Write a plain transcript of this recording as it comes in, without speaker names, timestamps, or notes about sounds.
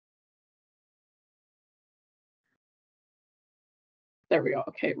There we go.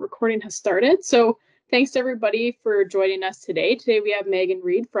 Okay, recording has started. So thanks to everybody for joining us today. Today we have Meagen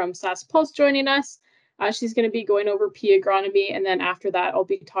Reed from Sask Pulse joining us. She's going to be going over pea agronomy, and then after that, I'll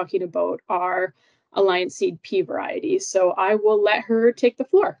be talking about our Alliance Seed pea varieties. So I will let her take the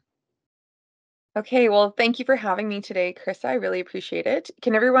floor. Okay, well, thank you for having me today, Krista. I really appreciate it.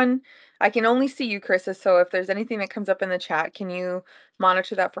 I can only see you, Krista, so if there's anything that comes up in the chat, can you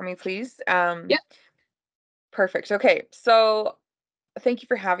monitor that for me, please? Yep. Perfect. Okay, so thank you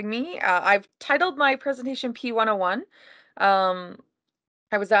for having me. I've titled my presentation P101.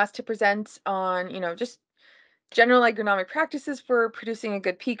 I was asked to present on, just general agronomic practices for producing a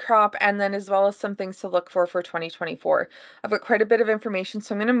good pea crop, and then as well as some things to look for 2024. I've got quite a bit of information,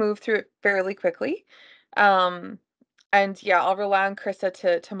 so I'm going to move through it fairly quickly. And yeah, I'll rely on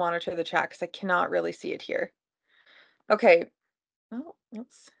Krista to monitor the chat because I cannot really see it here. Okay, well,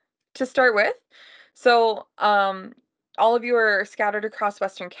 to start with. So all of you are scattered across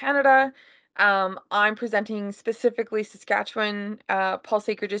Western Canada. I'm presenting specifically Saskatchewan pulse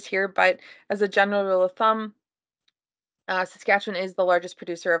acreages here, but as a general rule of thumb, Saskatchewan is the largest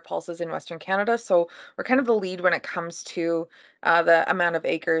producer of pulses in Western Canada, so we're kind of the lead when it comes to the amount of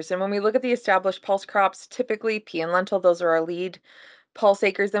acres. And when we look at the established pulse crops, typically pea and lentil, those are our lead pulse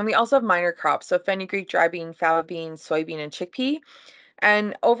acres. Then we also have minor crops, so fenugreek, dry bean, faba bean, soybean, and chickpea.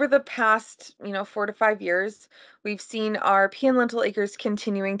 And over the past, 4 to 5 years, we've seen our pea and lentil acres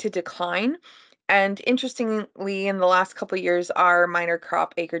continuing to decline. And interestingly, in the last couple of years, our minor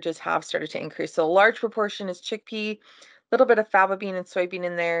crop acreages have started to increase. So a large proportion is chickpea, a little bit of faba bean and soybean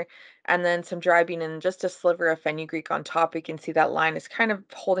in there, and then some dry bean and just a sliver of fenugreek on top. We can see that line is kind of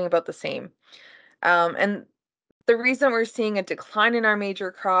holding about the same. And the reason we're seeing a decline in our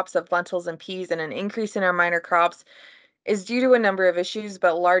major crops of lentils and peas and an increase in our minor crops is due to a number of issues,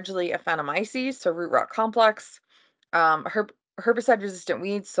 but largely Aphanomyces, so root rot complex, herbicide-resistant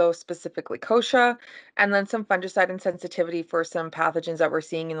weeds, so specifically kochia, and then some fungicide insensitivity for some pathogens that we're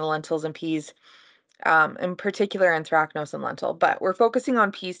seeing in the lentils and peas, in particular anthracnose and lentil. But we're focusing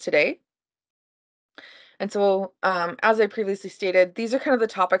on peas today. And so, as I previously stated, these are kind of the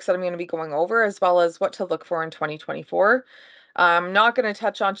topics that I'm going to be going over, as well as what to look for in 2024. I'm not going to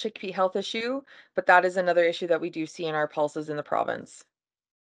touch on chickpea health issue, but that is another issue that we do see in our pulses in the province.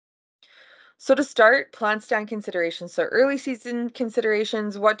 So to start, plant stand considerations. So early season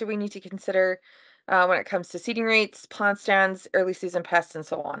considerations, what do we need to consider when it comes to seeding rates, plant stands, early season pests, and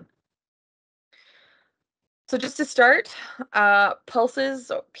so on. So just to start, pulses,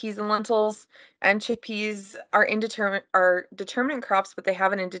 so peas and lentils, and chickpeas are determinate crops, but they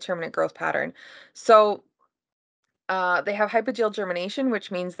have an indeterminate growth pattern. So they have hypogeal germination, which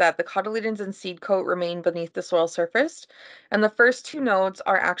means that the cotyledons and seed coat remain beneath the soil surface, and the first two nodes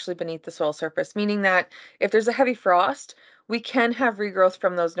are actually beneath the soil surface, meaning that if there's a heavy frost, we can have regrowth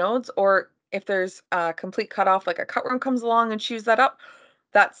from those nodes, or if there's a complete cutoff, like a cutworm comes along and chews that up,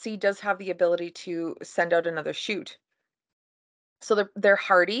 that seed does have the ability to send out another shoot. So they're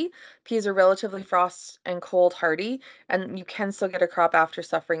hardy. Peas are relatively frost and cold hardy, and you can still get a crop after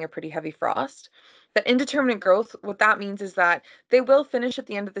suffering a pretty heavy frost. That indeterminate growth, what that means is that they will finish at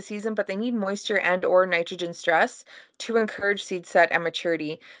the end of the season, but they need moisture and or nitrogen stress to encourage seed set and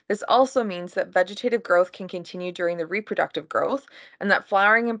maturity. This also means that vegetative growth can continue during the reproductive growth, and that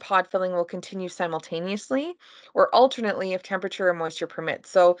flowering and pod filling will continue simultaneously or alternately if temperature and moisture permit.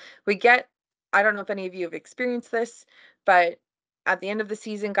 So I don't know if any of you have experienced this, but at the end of the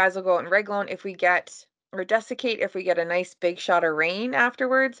season, guys will go out and reglone. If we get or desiccate, if we get a nice big shot of rain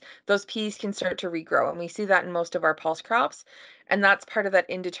afterwards, those peas can start to regrow. And we see that in most of our pulse crops. And that's part of that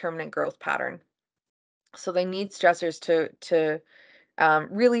indeterminate growth pattern. So they need stressors to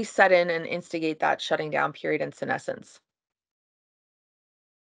really set in and instigate that shutting down period and senescence.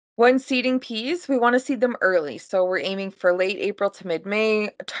 When seeding peas, we want to seed them early. So we're aiming for late April to mid-May,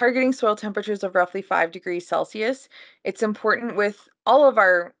 targeting soil temperatures of roughly 5 degrees Celsius. It's important with all of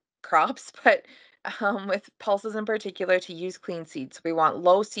our crops, but with pulses in particular, to use clean seeds. We want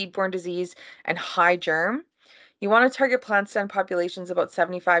low seed-borne disease and high germ. You want to target plant stand populations about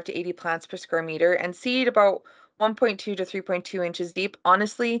 75 to 80 plants per square meter and seed about 1.2 to 3.2 inches deep.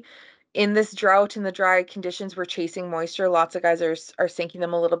 Honestly, in this drought, in the dry conditions, we're chasing moisture. Lots of guys are sinking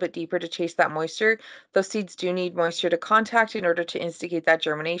them a little bit deeper to chase that moisture. Those seeds do need moisture to contact in order to instigate that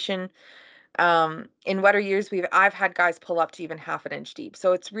germination. In wetter years, I've had guys pull up to even half an inch deep.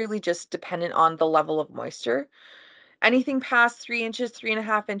 So it's really just dependent on the level of moisture. Anything past 3 inches,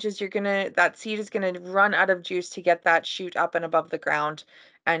 3.5 inches, that seed is gonna run out of juice to get that shoot up and above the ground,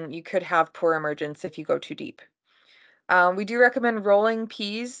 and you could have poor emergence if you go too deep. We do recommend rolling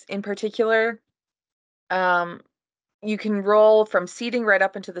peas in particular. you can roll from seeding right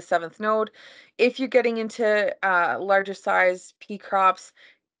up into the 7th node. If you're getting into larger size pea crops,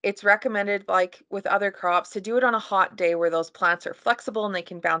 it's recommended, like with other crops, to do it on a hot day where those plants are flexible and they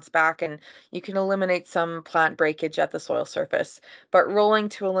can bounce back and you can eliminate some plant breakage at the soil surface. But rolling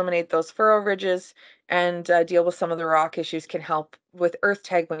to eliminate those furrow ridges and deal with some of the rock issues can help with earth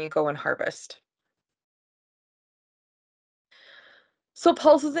tag when you go and harvest. So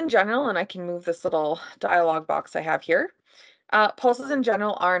pulses in general, and I can move this little dialog box I have here. Pulses in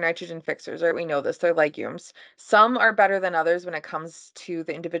general are nitrogen fixers, right? We know this, they're legumes. Some are better than others when it comes to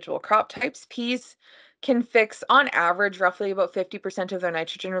the individual crop types. Peas can fix, on average, roughly about 50% of their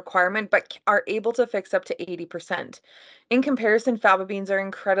nitrogen requirement, but are able to fix up to 80%. In comparison, faba beans are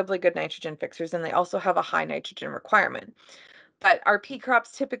incredibly good nitrogen fixers, and they also have a high nitrogen requirement. But our pea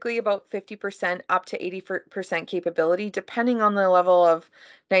crops typically about 50% up to 80% capability, depending on the level of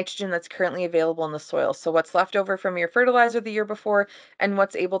nitrogen that's currently available in the soil. So what's left over from your fertilizer the year before and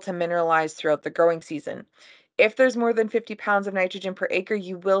what's able to mineralize throughout the growing season. If there's more than 50 pounds of nitrogen per acre,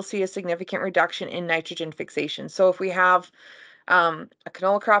 you will see a significant reduction in nitrogen fixation. So if we have a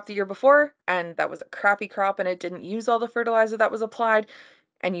canola crop the year before and that was a crappy crop and it didn't use all the fertilizer that was applied,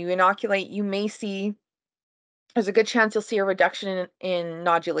 and you inoculate, you may see there's a good chance you'll see a reduction in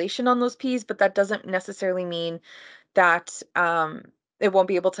nodulation on those peas, but that doesn't necessarily mean that it won't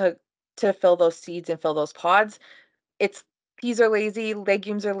be able to fill those seeds and fill those pods. It's peas are lazy,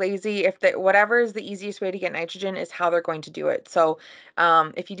 legumes are lazy. If they, whatever is the easiest way to get nitrogen is how they're going to do it. So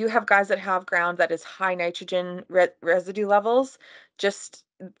if you do have guys that have ground that is high nitrogen residue levels, just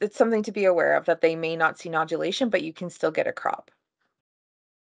it's something to be aware of, that they may not see nodulation, but you can still get a crop.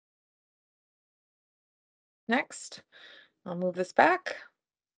 Next, I'll move this back.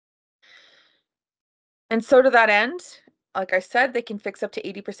 And so to that end, like I said, they can fix up to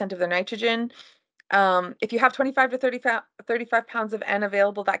 80% of their nitrogen. If you have 25 to 35 pounds of N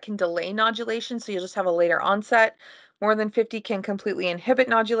available, that can delay nodulation, so you'll just have a later onset. More than 50 can completely inhibit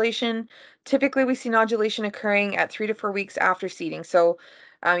nodulation. Typically, we see nodulation occurring at 3 to 4 weeks after seeding. So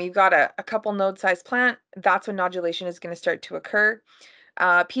you've got a couple node-sized plant, that's when nodulation is going to start to occur.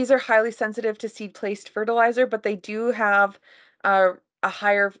 Peas are highly sensitive to seed-placed fertilizer, but they do have a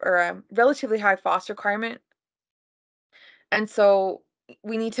higher or a relatively high phos requirement. And so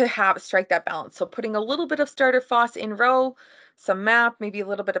we need to strike that balance. So putting a little bit of starter phos in row, some MAP, maybe a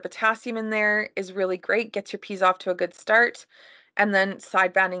little bit of potassium in there is really great, gets your peas off to a good start. And then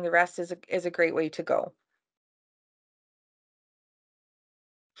side banding the rest is a great way to go.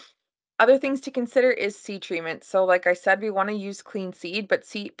 Other things to consider is seed treatment. So like I said, we want to use clean seed, but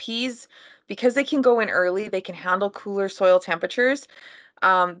peas, because they can go in early, they can handle cooler soil temperatures.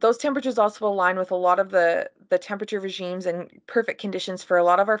 Those temperatures also align with a lot of the temperature regimes and perfect conditions for a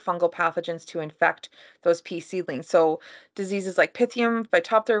lot of our fungal pathogens to infect those pea seedlings. So diseases like Pythium,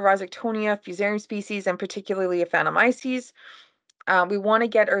 Phytophthora, Rhizoctonia, Fusarium species, and particularly Aphanomyces. We want to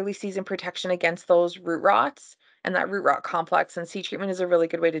get early season protection against those root rots and that root rot complex, and seed treatment is a really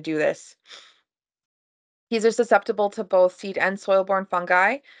good way to do this. Peas are susceptible to both seed and soil-borne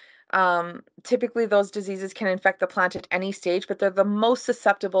fungi. Typically, those diseases can infect the plant at any stage, but they're the most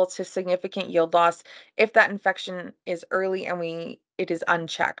susceptible to significant yield loss if that infection is early and it is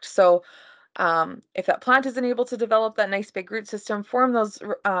unchecked. So if that plant isn't able to develop that nice big root system, form those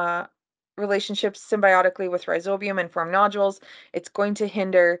relationships symbiotically with rhizobium and form nodules, it's going to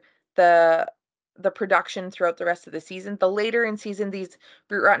hinder the production throughout the rest of the season. The later in season these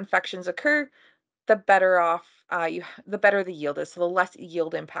root rot infections occur, the better off the better the yield is. So the less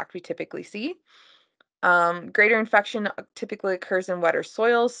yield impact we typically see. Greater infection typically occurs in wetter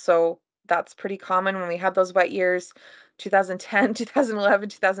soils, so that's pretty common when we had those wet years, 2010, 2011,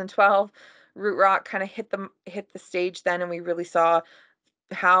 2012. Root rot kind of hit the stage then, and we really saw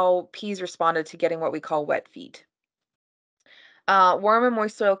how peas responded to getting what we call wet feet. Warm and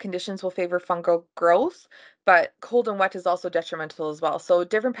moist soil conditions will favor fungal growth, but cold and wet is also detrimental as well. So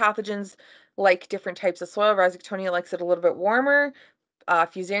different pathogens like different types of soil. Rhizoctonia likes it a little bit warmer.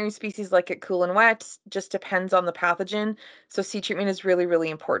 Fusarium species like it cool and wet, just depends on the pathogen. So seed treatment is really, really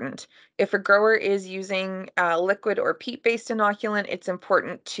important. If a grower is using liquid or peat-based inoculant, it's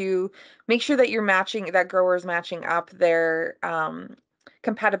important to make sure that that grower is matching up their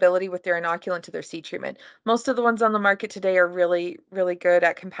compatibility with their inoculant to their seed treatment. Most of the ones on the market today are really, really good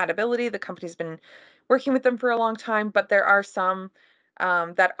at compatibility. The company's been working with them for a long time, but there are some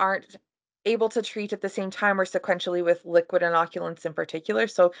that aren't able to treat at the same time or sequentially with liquid inoculants in particular.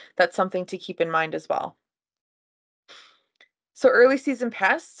 So that's something to keep in mind as well. So early season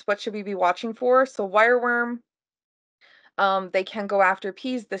pests, what should we be watching for? So wireworm, they can go after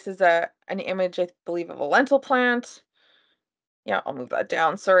peas. This is an image, I believe, of a lentil plant. Yeah, I'll move that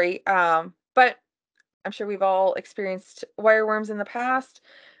down, sorry. But I'm sure we've all experienced wireworms in the past.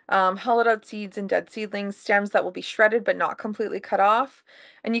 Hollowed out seeds and dead seedlings, stems that will be shredded but not completely cut off.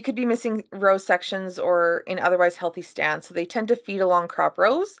 And you could be missing row sections or in otherwise healthy stands. So they tend to feed along crop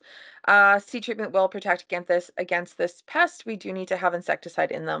rows. Seed treatment will protect against this pest. We do need to have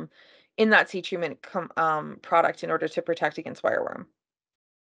insecticide in them in that seed treatment product in order to protect against wireworm.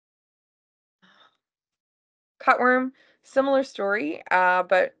 Cutworm, similar story,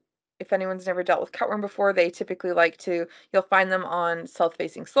 but if anyone's never dealt with cutworm before, they typically you'll find them on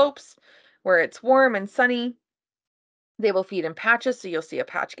south-facing slopes where it's warm and sunny. They will feed in patches, so you'll see a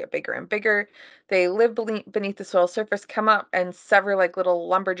patch get bigger and bigger. They live beneath the soil surface, come up and sever like little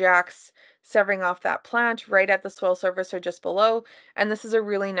lumberjacks, severing off that plant right at the soil surface or just below. And this is a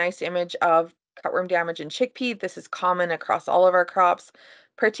really nice image of cutworm damage in chickpea. This is common across all of our crops,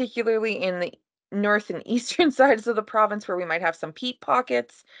 particularly in the north and eastern sides of the province where we might have some peat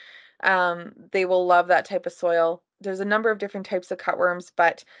pockets. They will love that type of soil. There's a number of different types of cutworms,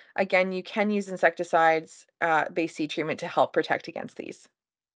 but again, you can use insecticides, based seed treatment to help protect against these.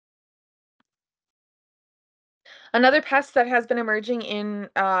 Another pest that has been emerging in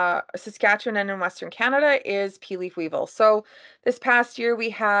Saskatchewan and in Western Canada is pea leaf weevil. So this past year we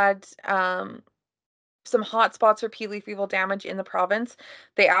had some hot spots for pea leaf weevil damage in the province.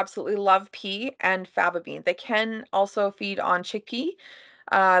 They absolutely love pea and faba bean. They can also feed on chickpea.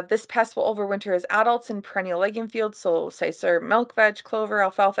 This pest will overwinter as adults in perennial legume fields, so say sir, milk veg, clover,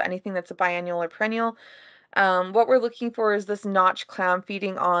 alfalfa, anything that's a biennial or perennial. What we're looking for is this notch clam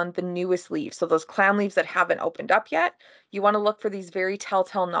feeding on the newest leaves. So those clam leaves that haven't opened up yet, you want to look for these very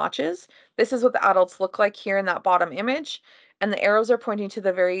telltale notches. This is what the adults look like here in that bottom image. And the arrows are pointing to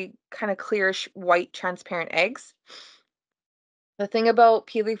the very kind of clearish white transparent eggs. The thing about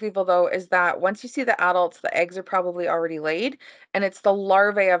pea leaf weevil, though, is that once you see the adults, the eggs are probably already laid, and it's the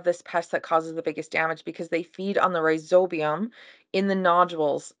larvae of this pest that causes the biggest damage because they feed on the rhizobium in the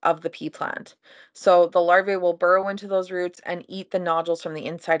nodules of the pea plant. So the larvae will burrow into those roots and eat the nodules from the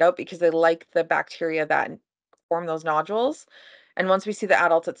inside out because they like the bacteria that form those nodules. And once we see the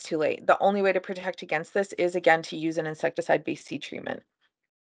adults, it's too late. The only way to protect against this is, again, to use an insecticide-based seed treatment.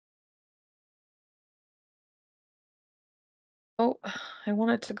 Oh, I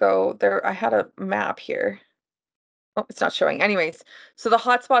wanted to go there. I had a map here. Oh, it's not showing. Anyways, so the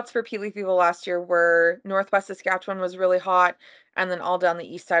hot spots for pea leaf weevil last year were Northwest Saskatchewan was really hot, and then all down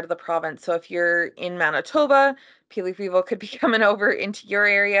the east side of the province. So if you're in Manitoba, pea leaf weevil could be coming over into your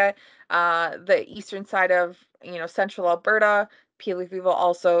area. The eastern side of, central Alberta, pea leaf weevil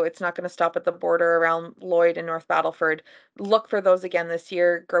also, it's not going to stop at the border around Lloyd and North Battleford. Look for those again this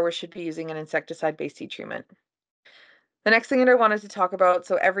year. Growers should be using an insecticide-based seed treatment. The next thing that I wanted to talk about,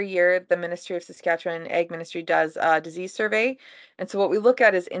 so every year the Ministry of Saskatchewan Ag Ministry does a disease survey. And so what we look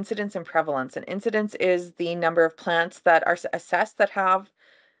at is incidence and prevalence. And incidence is the number of plants that are assessed that have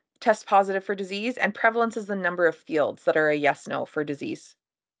test positive for disease, and prevalence is the number of fields that are a yes, no for disease.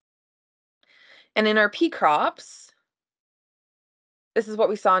 And in our pea crops, this is what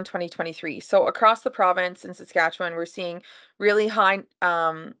we saw in 2023. So across the province in Saskatchewan, we're seeing really high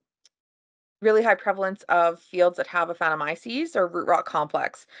really high prevalence of fields that have Aphanomyces or root rot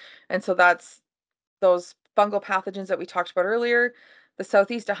complex. And so that's those fungal pathogens that we talked about earlier. The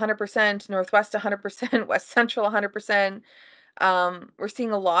southeast 100%, northwest 100%, west central 100%. We're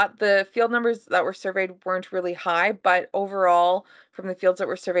seeing a lot. The field numbers that were surveyed weren't really high, but overall, from the fields that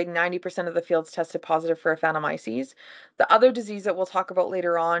were surveyed, 90% of the fields tested positive for Aphanomyces. The other disease that we'll talk about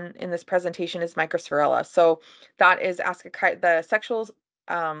later on in this presentation is Microspirella. So that is the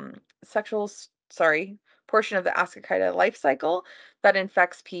portion of the Ascochyta life cycle that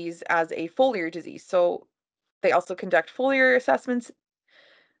infects peas as a foliar disease. So they also conduct foliar assessments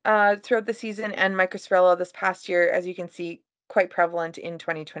throughout the season, and Microspirella this past year, as you can see, quite prevalent in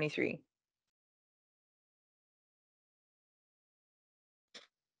 2023.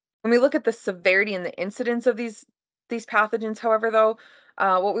 When we look at the severity and the incidence of these pathogens, however, though,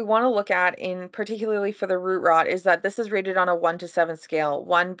 what we want to look at in particularly for the root rot is that this is rated on a 1 to 7 scale,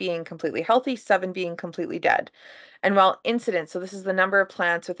 1 being completely healthy, 7 being completely dead. And while incidence, so this is the number of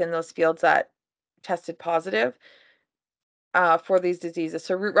plants within those fields that tested positive for these diseases.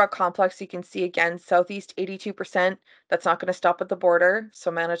 So root rot complex, you can see again, southeast 82%. That's not going to stop at the border. So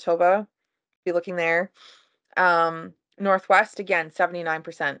Manitoba, be looking there. Northwest, again,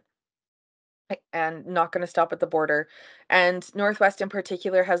 79%. And not going to stop at the border. And Northwest in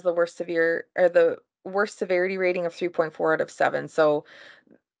particular has the worst severity rating of 3.4 out of 7. So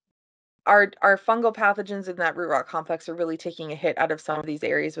our fungal pathogens in that root rot complex are really taking a hit out of some of these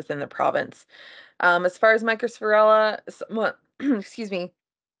areas within the province. As far as Microspirella, excuse me,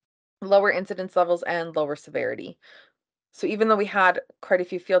 lower incidence levels and lower severity. So even though we had quite a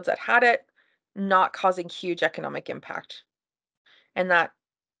few fields that had it, not causing huge economic impact. And that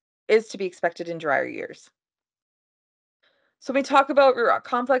is to be expected in drier years. So when we talk about root rot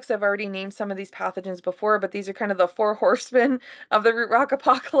complex, I've already named some of these pathogens before, but these are kind of the four horsemen of the root rot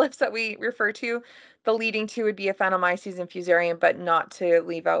apocalypse that we refer to. The leading two would be Aphanomyces and Fusarium, but not to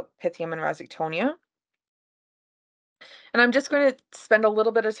leave out Pythium and Rhizoctonia. And I'm just going to spend a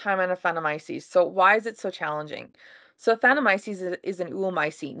little bit of time on Aphanomyces. So why is it so challenging? So Aphanomyces is an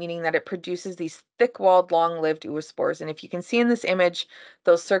oomycete, meaning that it produces these thick-walled, long-lived oospores. And if you can see in this image,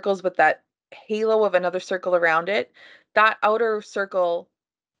 those circles with that halo of another circle around it, that outer circle,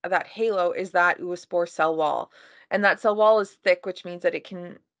 that halo, is that oospore cell wall. And that cell wall is thick, which means that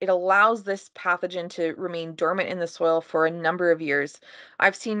it allows this pathogen to remain dormant in the soil for a number of years.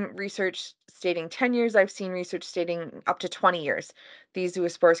 I've seen research stating 10 years, I've seen research stating up to 20 years. These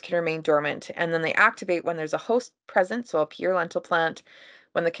zoospores can remain dormant, and then they activate when there's a host present, so a pea or lentil plant,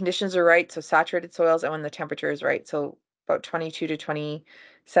 when the conditions are right, so saturated soils, and when the temperature is right, so about 22 to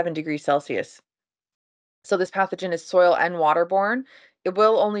 27 degrees Celsius. So this pathogen is soil and waterborne. It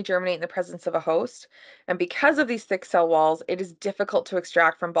will only germinate in the presence of a host. And because of these thick cell walls, it is difficult to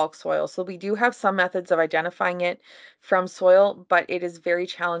extract from bulk soil. So we do have some methods of identifying it from soil, but it is very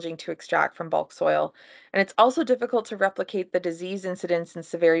challenging to extract from bulk soil. And it's also difficult to replicate the disease incidence and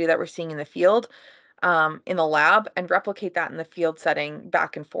severity that we're seeing in the field, in the lab, and replicate that in the field setting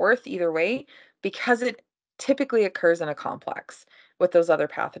back and forth either way, because it typically occurs in a complex with those other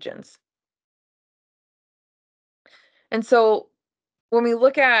pathogens. And so when we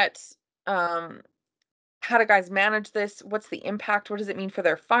look at how do guys manage this, what's the impact, what does it mean for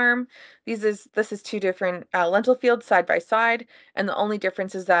their farm? This is two different lentil fields side by side, and the only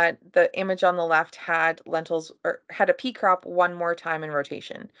difference is that the image on the left had lentils or had a pea crop one more time in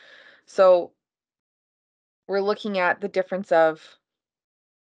rotation. So we're looking at the difference of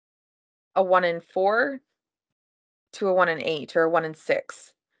a 1 in 4 to a 1 in 8 or a 1 in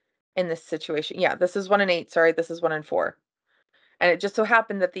 6 in this situation. Yeah, this is 1 in 8, sorry, this is 1 in 4. And it just so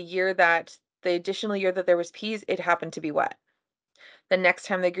happened that the additional year that there was peas, it happened to be wet. The next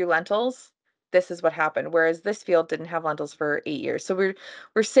time they grew lentils, this is what happened. Whereas this field didn't have lentils for 8 years. So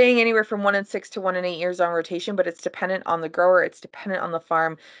we're saying anywhere from 1 in 6 to 1 in 8 years on rotation, but it's dependent on the grower, it's dependent on the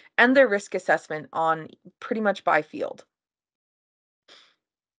farm, and their risk assessment on pretty much by field.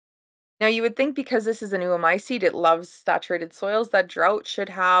 Now, you would think because this is an oomycete, it loves saturated soils, that drought should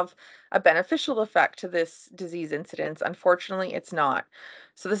have a beneficial effect to this disease incidence. Unfortunately, it's not.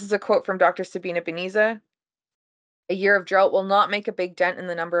 So this is a quote from Dr. Sabina Beniza. A year of drought will not make a big dent in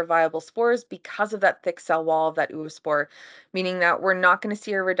the number of viable spores because of that thick cell wall of that oospore, meaning that we're not going to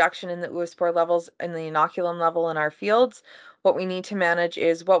see a reduction in the oospore levels and the inoculum level in our fields. What we need to manage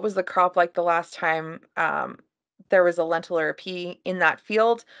is what was the crop like the last time there was a lentil or a pea in that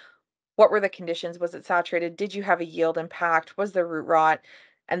field? What were the conditions? Was it saturated? Did you have a yield impact? Was there root rot?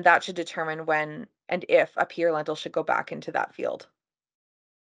 And that should determine when and if a pea or lentil should go back into that field.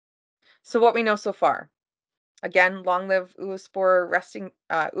 So what we know so far. Again, long-lived oomycete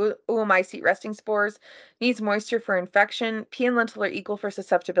resting spores, needs moisture for infection. Pea and lentil are equal for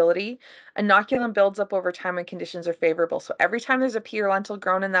susceptibility. Inoculum builds up over time when conditions are favorable. So every time there's a pea or lentil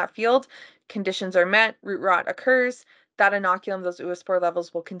grown in that field, conditions are met, root rot occurs, that inoculum, those oospore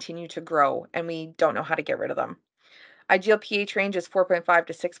levels will continue to grow, and we don't know how to get rid of them. Ideal pH range is 4.5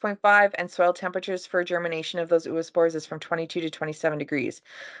 to 6.5, and soil temperatures for germination of those oospores is from 22 to 27 degrees.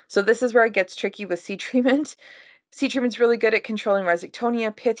 So this is where it gets tricky with seed treatment. Seed treatment's really good at controlling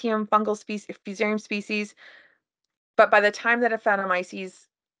Rhizoctonia, Pythium, fungal species, Fusarium species, but by the time that Aphanomyces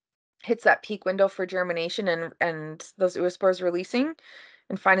hits that peak window for germination and those oospores releasing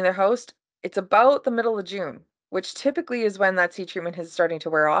and finding their host, it's about the middle of June, which typically is when that seed treatment is starting to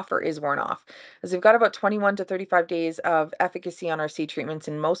wear off or is worn off. As we've got about 21 to 35 days of efficacy on our seed treatments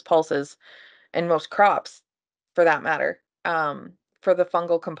in most pulses and most crops, for that matter, for the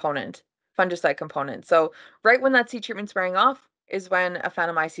fungicide component. So right when that seed treatment's wearing off is when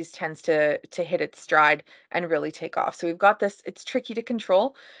Aphanomyces tends to hit its stride and really take off. So we've got this, it's tricky to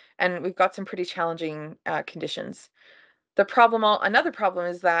control, and we've got some pretty challenging conditions. Another problem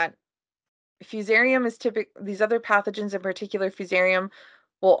is that Fusarium is these other pathogens, in particular Fusarium,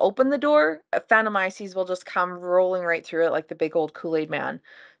 will open the door. Aphanomyces will just come rolling right through it like the big old Kool-Aid man.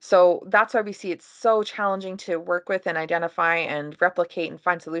 So that's why we see it's so challenging to work with and identify and replicate and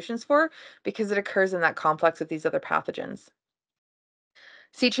find solutions for, because it occurs in that complex with these other pathogens.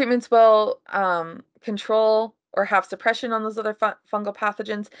 Seed treatments will control or have suppression on those other fungal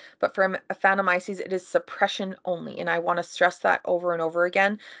pathogens, but for Aphanomyces, it is suppression only. And I want to stress that over and over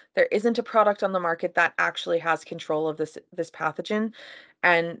again. There isn't a product on the market that actually has control of this pathogen,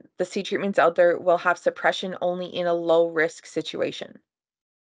 and the seed treatments out there will have suppression only in a low risk situation.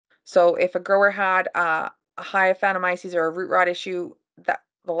 So if a grower had a high Aphanomyces or a root rot issue that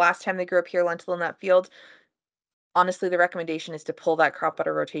the last time they grew a pure lentil in that field, honestly, the recommendation is to pull that crop out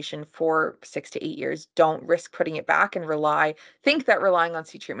of rotation for 6 to 8 years. Don't risk putting it back and think that relying on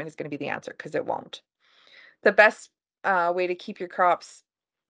seed treatment is going to be the answer, because it won't. The best way to keep your crops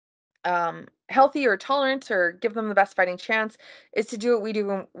healthy or tolerant or give them the best fighting chance is to do what we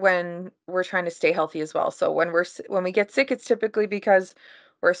do when we're trying to stay healthy as well. So when we get sick, it's typically because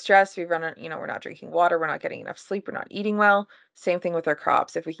we're stressed, we're not drinking water, we're not getting enough sleep, we're not eating well. Same thing with our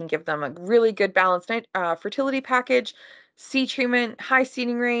crops. If we can give them a really good balanced fertility package, seed treatment, high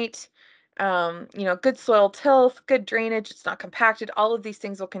seeding rate, good soil tilth, good drainage, it's not compacted, all of these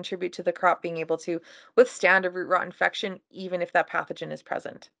things will contribute to the crop being able to withstand a root rot infection, even if that pathogen is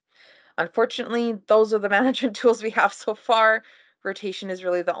present. Unfortunately, those are the management tools we have so far. Rotation is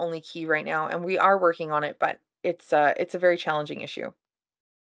really the only key right now, and we are working on it, but it's a very challenging issue.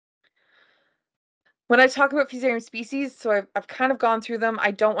 When I talk about fusarium species, so I've kind of gone through them.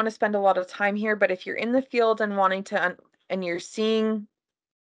 I don't want to spend a lot of time here, but if you're in the field and wanting to, and you're seeing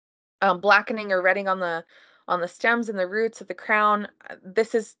blackening or redding on the stems and the roots of the crown,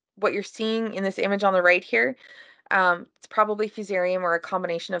 this is what you're seeing in this image on the right here. It's probably fusarium or a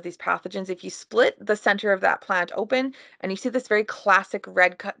combination of these pathogens. If you split the center of that plant open and you see this very classic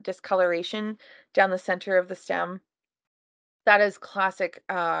red discoloration down the center of the stem, that is classic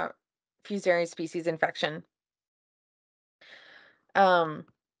fusarium species infection. The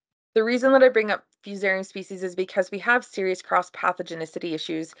reason that I bring up fusarium species is because we have serious cross pathogenicity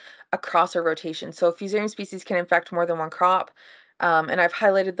issues across our rotation. So fusarium species can infect more than one crop. And I've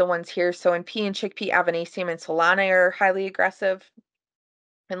highlighted the ones here. So in pea and chickpea, Avanaceum and Solanae are highly aggressive.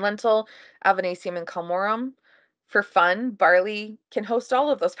 In lentil, Avanaceum and Calmorum. For fun, barley can host all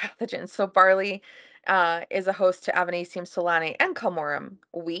of those pathogens. So barley is a host to Avanaceum, Solanae, and Calmorum.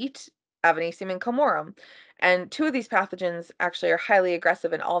 Wheat, Avanaceum, and Calmorum. And two of these pathogens actually are highly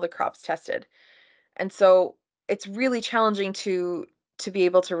aggressive in all the crops tested. And so it's really challenging to be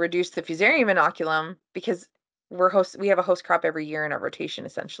able to reduce the fusarium inoculum, because we have a host crop every year in our rotation,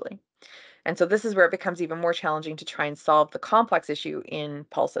 essentially. And so this is where it becomes even more challenging to try and solve the complex issue in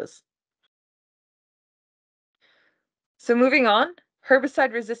pulses. So moving on,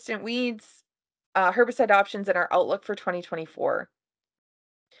 herbicide-resistant weeds, herbicide options and our outlook for 2024.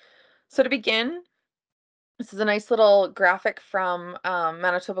 So to begin, this is a nice little graphic from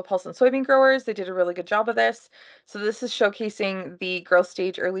Manitoba Pulse and Soybean Growers. They did a really good job of this. So this is showcasing the growth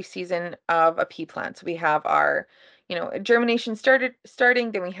stage early season of a pea plant. So we have our, germination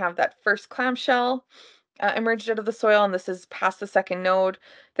starting, then we have that first clamshell emerged out of the soil, and this is past the second node.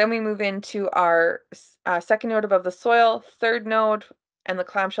 Then we move into our second node above the soil, third node, and the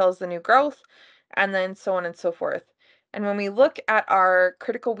clamshell is the new growth, and then so on and so forth. And when we look at our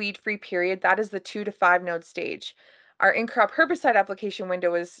critical weed-free period, that is the 2 to 5 node stage. Our in-crop herbicide application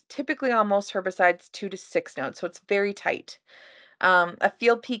window is typically on most herbicides 2 to 6 nodes, so it's very tight. A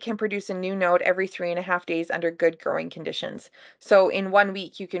field pea can produce a new node every 3.5 days under good growing conditions. So in 1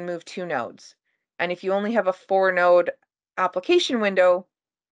 week, you can move 2 nodes. And if you only have a 4-node application window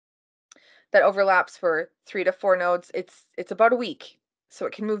that overlaps for 3 to 4 nodes, it's about a week. So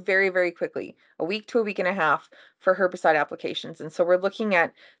it can move very, very quickly, a week to a week and a half for herbicide applications. And so we're looking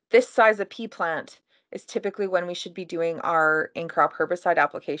at this size of pea plant is typically when we should be doing our in-crop herbicide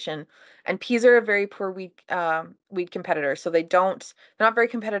application. And peas are a very poor weed competitor. So they're not very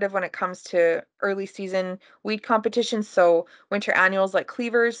competitive when it comes to early season weed competitions. So winter annuals like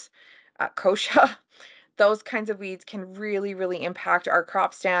cleavers, kochia, those kinds of weeds can really, really impact our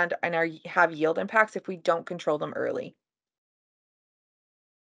crop stand and have yield impacts if we don't control them early.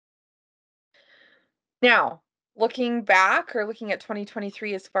 Now, looking back or looking at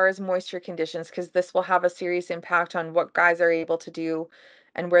 2023 as far as moisture conditions, because this will have a serious impact on what guys are able to do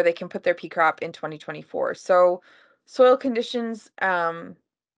and where they can put their pea crop in 2024. So soil conditions at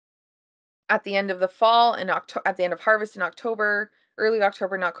the end of the fall and at the end of harvest in October, early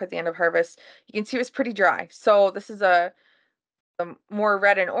October, not quite the end of harvest, you can see it was pretty dry. So this is the more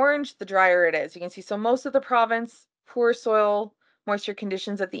red and orange, the drier it is. You can see, so most of the province, poor soil moisture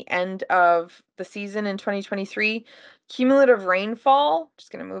conditions at the end of the season in 2023. Cumulative rainfall,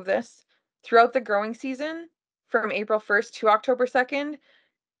 just going to move this, throughout the growing season from April 1st to October 2nd,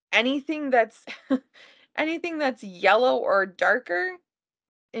 anything that's anything that's yellow or darker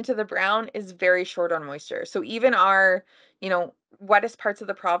into the brown is very short on moisture. So even our, wettest parts of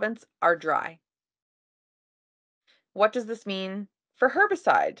the province are dry. What does this mean for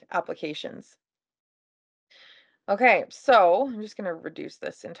herbicide applications? Okay, so I'm just going to reduce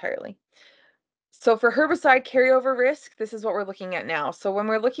this entirely. So for herbicide carryover risk, this is what we're looking at now. So when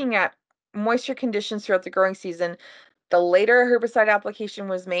we're looking at moisture conditions throughout the growing season, the later a herbicide application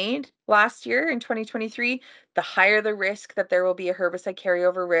was made last year in 2023, the higher the risk that there will be a herbicide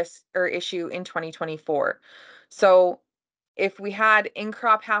carryover risk or issue in 2024. So if we had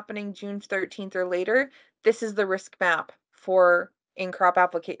in-crop happening June 13th or later, this is the risk map for in-crop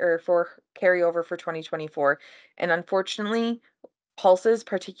application or for carryover for 2024. And unfortunately, pulses,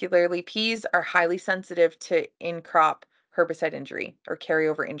 particularly peas, are highly sensitive to in-crop herbicide injury or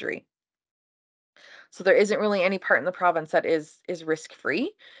carryover injury. So there isn't really any part in the province that is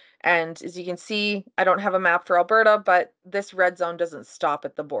risk-free. And as you can see, I don't have a map for Alberta, but this red zone doesn't stop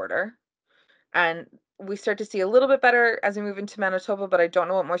at the border. And we start to see a little bit better as we move into Manitoba, but I don't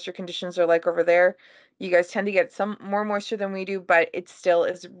know what moisture conditions are like over there. You guys tend to get some more moisture than we do, but it still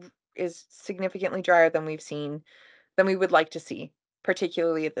is significantly drier than we would like to see,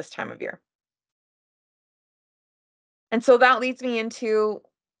 particularly at this time of year. And so that leads me into,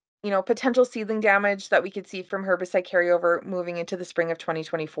 potential seedling damage that we could see from herbicide carryover moving into the spring of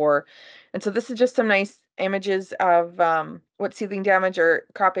 2024. And so this is just some nice images of what seedling damage or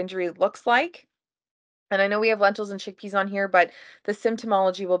crop injury looks like. And I know we have lentils and chickpeas on here, but the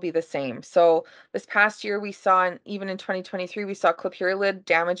symptomology will be the same. So this past year we saw, and even in 2023, we saw clopyralid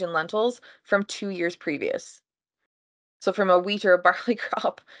damage in lentils from 2 years previous. So from a wheat or a barley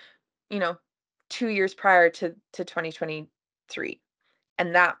crop, you know, 2 years prior to 2023.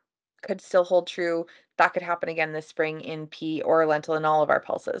 And that could still hold true. That could happen again this spring in pea or lentil in all of our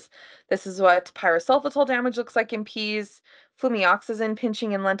pulses. This is what pyrosulfatol damage looks like in peas, flumioxazin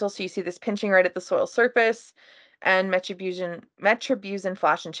pinching in lentils. So you see this pinching right at the soil surface, and metribuzin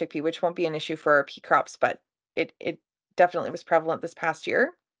flash in chickpea, which won't be an issue for our pea crops, but it definitely was prevalent this past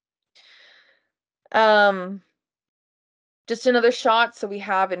year. Just another shot. So we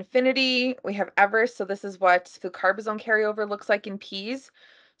have Infinity, we have Everest. So this is what flucarbazone carryover looks like in peas.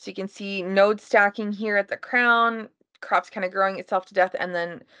 So you can see node stacking here at the crown, crops kind of growing itself to death, and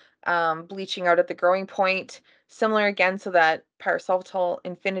then bleaching out at the growing point. Similar again, so that pyrosulfatol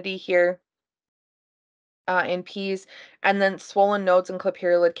Infinity here in peas, and then swollen nodes and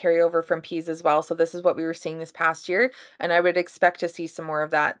clopyralid carryover from peas as well. So this is what we were seeing this past year, and I would expect to see some more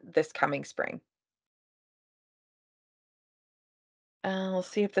of that this coming spring. We'll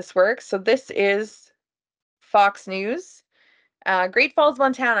see if this works. So this is Fox News, Great Falls,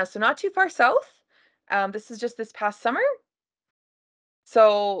 Montana. So not too far south. This is just this past summer.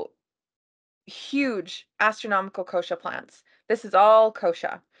 So huge astronomical kochia plants. This is all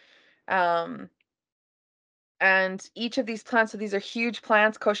kochia. And each of these plants, so these are huge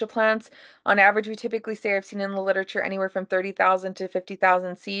plants, kochia plants. On average, we typically say, I've seen in the literature, anywhere from 30,000 to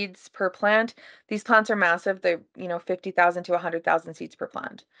 50,000 seeds per plant. These plants are massive. They're, 50,000 to 100,000 seeds per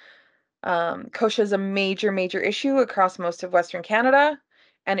plant. Kochia is a major, major issue across most of Western Canada,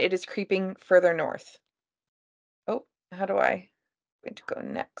 and it is creeping further north. Oh, how do I going to go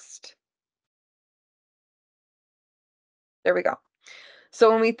next? There we go. So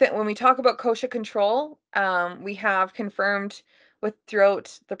when we talk about kochia control, we have confirmed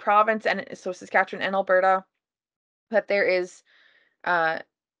throughout the province, and so Saskatchewan and Alberta, that there is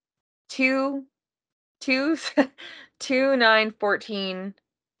two, 2, 9, 14,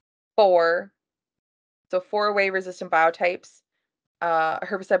 4, so 4 away resistant biotypes,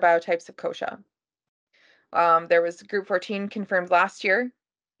 herbicide biotypes of kochia. There was group 14 confirmed last year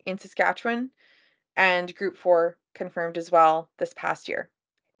in Saskatchewan, and group 4 confirmed as well this past year,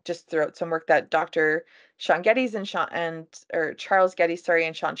 just throughout some work that Dr. Sean Geddes and Charles Geddes,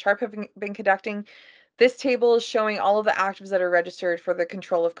 and Sean Sharp have been conducting. This table is showing all of the actives that are registered for the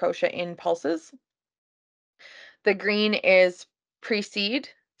control of kochia in pulses. The green is pre-seed,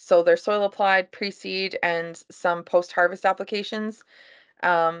 so they're soil applied, pre-seed, and some post-harvest applications.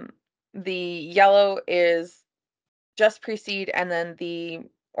 The yellow is just pre-seed, and then the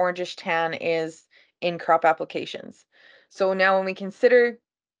orangish tan is in crop applications. So now when we consider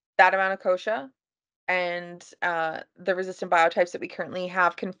that amount of kochia and the resistant biotypes that we currently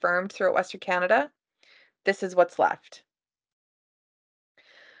have confirmed throughout Western Canada, this is what's left.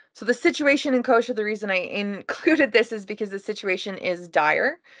 So the situation in kochia, the reason I included this is because the situation is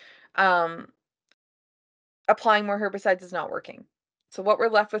dire. Applying more herbicides is not working. So what we're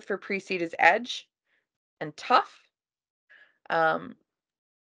left with for pre-seed is Edge and Tough.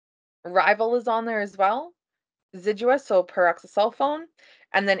 Rival is on there as well. Zidua, so peroxysulfone,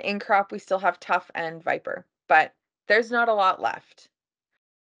 and then in crop we still have Tough and Viper, but there's not a lot left.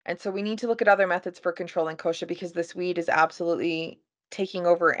 And so we need to look at other methods for controlling kochia because this weed is absolutely taking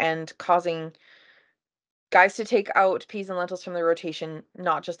over and causing guys to take out peas and lentils from the rotation,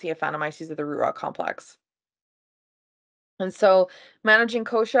 not just the Aphanomyces of the root rot complex. And so managing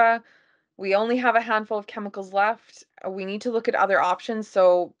kochia, we only have a handful of chemicals left. We need to look at other options.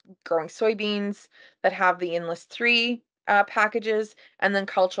 So growing soybeans that have the Enlist 3 packages, and then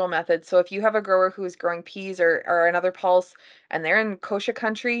cultural methods. So if you have a grower who is growing peas or another pulse and they're in kochia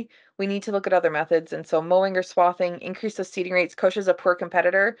country, we need to look at other methods. And so mowing or swathing, increase those seeding rates. Kochia is a poor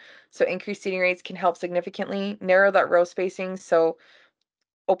competitor, so increased seeding rates can help significantly. Narrow that row spacing, so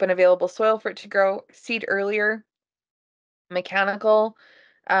open available soil for it to grow. Seed earlier. Mechanical,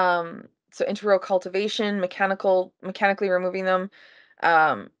 so inter-row cultivation, mechanically removing them,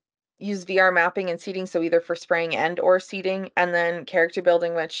 um, use VR mapping and seeding, so either for spraying and or seeding, and then character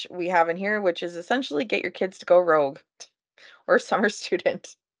building, which we have in here, which is essentially get your kids to go rogue or summer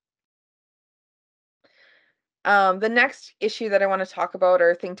student. The next issue that I want to talk about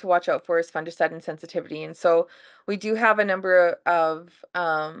or thing to watch out for is fungicide insensitivity. And so we do have a number of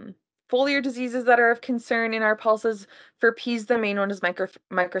foliar diseases that are of concern in our pulses. For peas, the main one is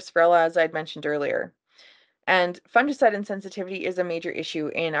microspirilla, as I'd mentioned earlier. And fungicide insensitivity is a major issue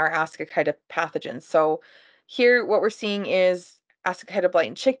in our Ascochyta pathogens. So here what we're seeing is Ascochyta blight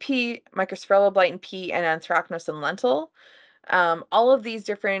in chickpea, microspirilla blight in pea, and anthracnose in lentil. All of these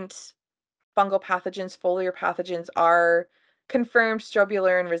different fungal pathogens, foliar pathogens, are confirmed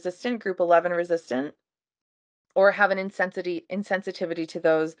strobilurin resistant, group 11 resistant, or have an insensitivity to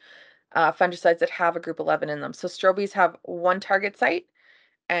those fungicides that have a group 11 in them. So strobies have one target site,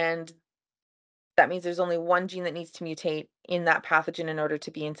 and that means there's only one gene that needs to mutate in that pathogen in order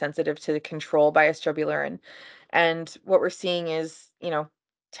to be insensitive to the control by a strobilurin. And what we're seeing is,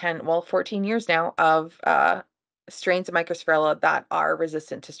 14 years now of strains of microspirilla that are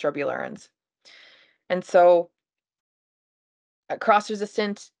resistant to strobulurins. And so cross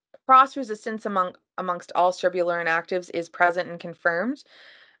resistance amongst all strobilurin actives is present and confirmed.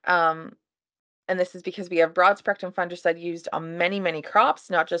 And this is because we have broad spectrum fungicide used on many, many crops,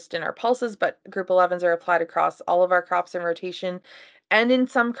 not just in our pulses, but group 11s are applied across all of our crops in rotation. And in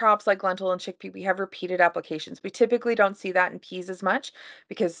some crops like lentil and chickpea, we have repeated applications. We typically don't see that in peas as much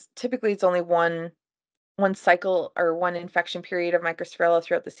because typically it's only one cycle or one infection period of microspirilla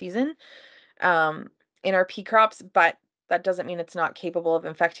throughout the season in our pea crops, but that doesn't mean it's not capable of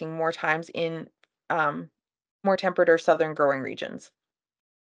infecting more times in more temperate or southern growing regions.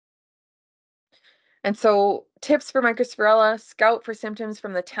 And so tips for microspirilla: scout for symptoms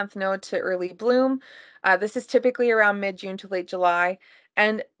from the 10th node to early bloom. This is typically around mid-June to late July,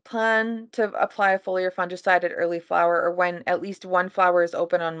 and plan to apply a foliar fungicide at early flower or when at least one flower is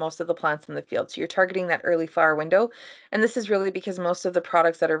open on most of the plants in the field. So you're targeting that early flower window. And this is really because most of the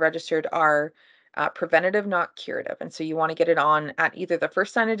products that are registered are preventative, not curative. And so you want to get it on at either the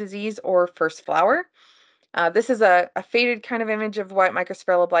first sign of disease or first flower. This is a faded kind of image of what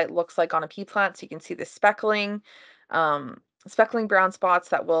microspirilla blight looks like on a pea plant. So you can see the speckling brown spots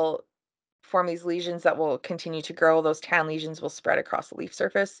that will form these lesions that will continue to grow. Those tan lesions will spread across the leaf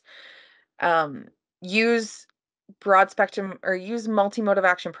surface. Use broad spectrum or use multi-mode of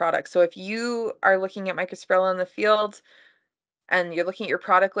action products. So if you are looking at microspirilla in the field and you're looking at your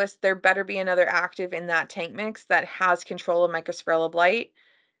product list, there better be another active in that tank mix that has control of microspirilla blight,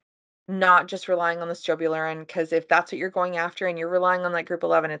 not just relying on the strobilurin, because if that's what you're going after and you're relying on that group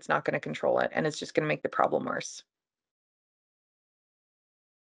 11, it's not going to control it, and it's just going to make the problem worse.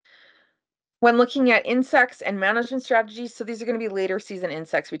 When looking at insects and management strategies, so these are going to be later season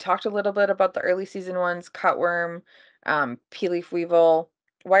insects. We talked a little bit about the early season ones: cutworm, pea leaf weevil,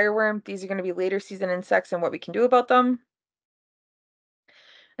 wireworm. These are going to be later season insects and what we can do about them.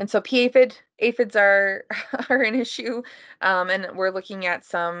 And so aphids are are an issue, and we're looking at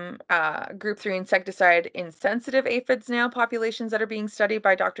some group 3 insecticide insensitive aphids now, populations that are being studied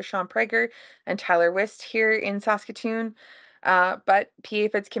by Dr. Sean Prager and Tyler Wist here in Saskatoon. But pea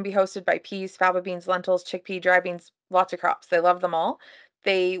aphids can be hosted by peas, faba beans, lentils, chickpea, dry beans, lots of crops. They love them all.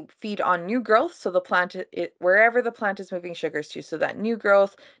 They feed on new growth, so the plant, wherever the plant is moving sugars to, so that new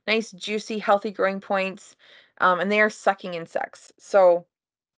growth, nice, juicy, healthy growing points, and they are sucking insects. So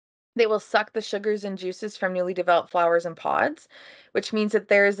they will suck the sugars and juices from newly developed flowers and pods, which means that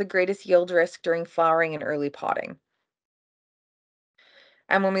there is the greatest yield risk during flowering and early potting.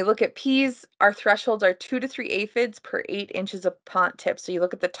 And when we look at peas, our thresholds are 2 to 3 aphids per 8 inches of plant tip. So you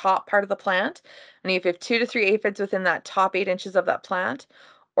look at the top part of the plant, and if you have 2 to 3 aphids within that top 8 inches of that plant,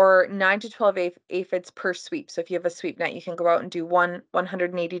 or 9 to 12 aphids per sweep. So if you have a sweep net, you can go out and do one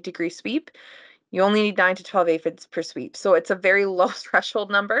 180-degree sweep. You only need 9 to 12 aphids per sweep. So it's a very low threshold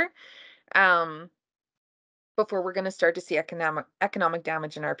number before we're going to start to see economic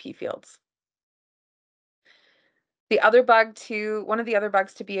damage in our pea fields. One of the other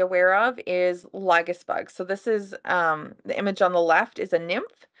bugs to be aware of is lygus bugs. So this is the image on the left is a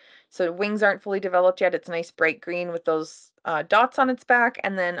nymph. So wings aren't fully developed yet. It's nice bright green with those dots on its back.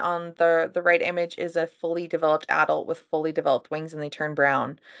 And then on the right image is a fully developed adult with fully developed wings, and they turn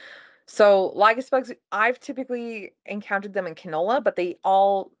brown. So lygus bugs, I've typically encountered them in canola, but they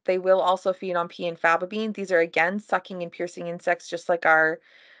will also feed on pea and faba bean. These are again sucking and piercing insects, just like our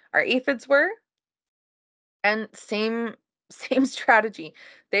aphids were. And same same strategy.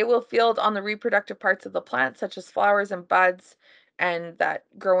 They will feed on the reproductive parts of the plant, such as flowers and buds, and that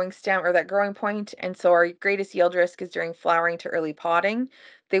growing stem or that growing point. And so our greatest yield risk is during flowering to early podding.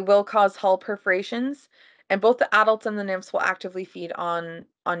 They will cause hull perforations, and both the adults and the nymphs will actively feed on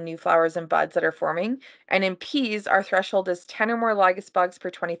new flowers and buds that are forming. And in peas, our threshold is 10 or more lygus bugs per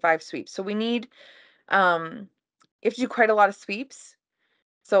 25 sweeps. So we need you have to do quite a lot of sweeps.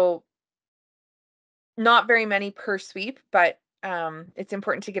 So not very many per sweep, but it's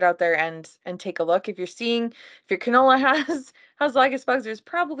important to get out there and take a look. If your canola has lygus bugs, there's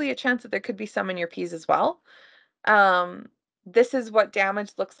probably a chance that there could be some in your peas as well. This is what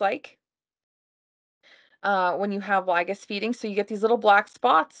damage looks like when you have lygus feeding. So you get these little black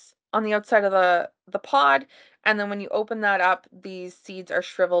spots on the outside of the pod, and then when you open that up, these seeds are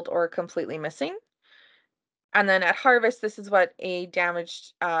shriveled or completely missing. And then at harvest, this is what a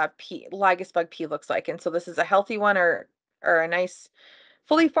damaged lygus bug pea looks like. And so this is a healthy one or a nice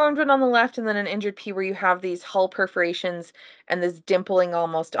fully formed one on the left, and then an injured pea where you have these hull perforations and this dimpling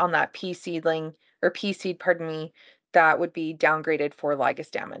almost on that pea seedling or pea seed, pardon me, that would be downgraded for lygus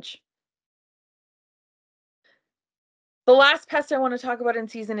damage. The last pest I want to talk about in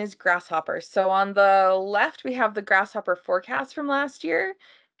season is grasshoppers. So on the left, we have the grasshopper forecast from last year,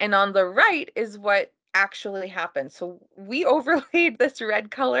 and on the right is what actually happened. So we overlaid this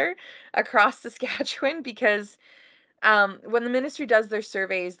red color across Saskatchewan because when the ministry does their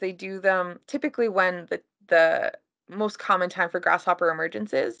surveys, they do them typically when the most common time for grasshopper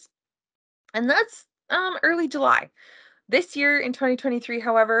emergence is, and that's early July. This year in 2023,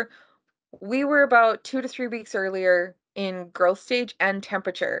 however, we were about 2 to 3 weeks earlier in growth stage and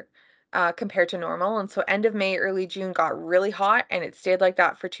temperature compared to normal. And so end of May, early June got really hot, and it stayed like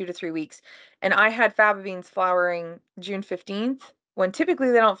that for 2 to 3 weeks. And I had faba beans flowering June 15th, when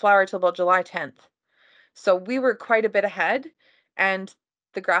typically they don't flower till about July 10th. So we were quite a bit ahead, and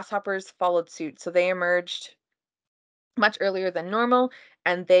the grasshoppers followed suit. So they emerged much earlier than normal,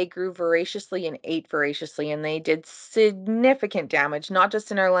 and they grew voraciously and ate voraciously, and they did significant damage, not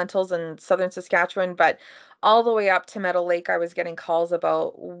just in our lentils in southern Saskatchewan, but all the way up to Meadow Lake. I was getting calls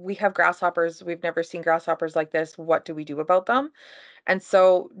about, we have grasshoppers, we've never seen grasshoppers like this, what do we do about them? And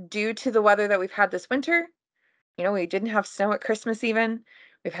so due to the weather that we've had this winter, we didn't have snow at Christmas even.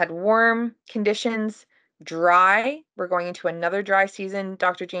 We've had warm conditions, dry. We're going into another dry season.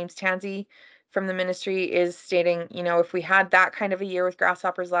 Dr. James Tansey from the ministry is stating, if we had that kind of a year with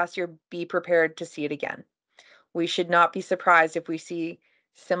grasshoppers last year, be prepared to see it again. We should not be surprised if we see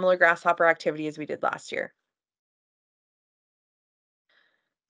similar grasshopper activity as we did last year.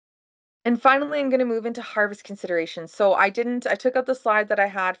 And finally, I'm going to move into harvest considerations. So I took out the slide that I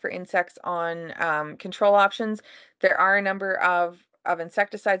had for insects on control options. There are a number of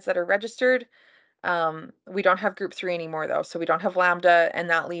insecticides that are registered. We don't have group 3 anymore though. So we don't have Lambda, and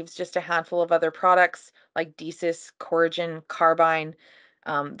that leaves just a handful of other products like Desis, Coragen, Carbine.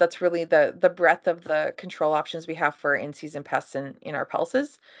 That's really the breadth of the control options we have for in-season pests in our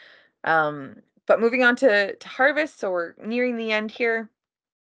pulses. But moving on to harvest, so we're nearing the end here.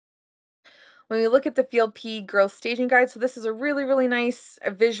 When we look at the field pea growth staging guide, so this is a really, really nice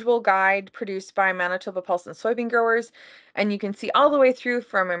visual guide produced by Manitoba Pulse and Soybean Growers, and you can see all the way through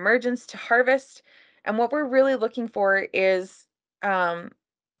from emergence to harvest. And what we're really looking for is, R5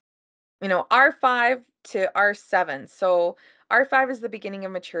 to R7. So R5 is the beginning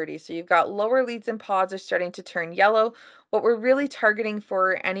of maturity. So you've got lower leads and pods are starting to turn yellow. What we're really targeting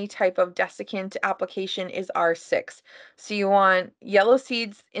for any type of desiccant application is R6. So you want yellow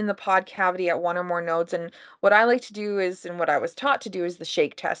seeds in the pod cavity at 1 or more nodes. And what I like to do is, and what I was taught to do, is the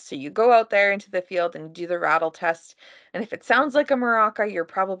shake test. So you go out there into the field and do the rattle test. And if it sounds like a maraca, you're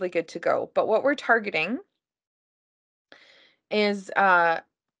probably good to go. But what we're targeting is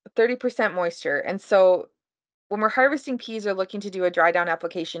 30% moisture. And so when we're harvesting peas or looking to do a dry down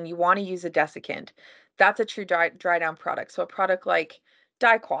application, you want to use a desiccant. That's a true dry down product. So a product like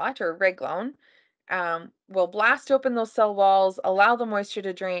dicot or Reglone will blast open those cell walls, allow the moisture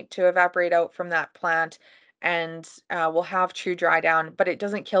to evaporate out from that plant, and we'll have true dry down, but it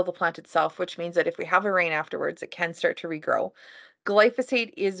doesn't kill the plant itself, which means that if we have a rain afterwards, it can start to regrow.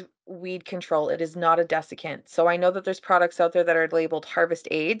 Glyphosate is weed control. It is not a desiccant. So I know that there's products out there that are labeled harvest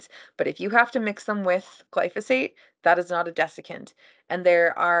aids, but if you have to mix them with glyphosate, that is not a desiccant. And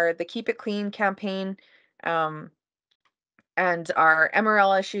there are the Keep It Clean campaign, and our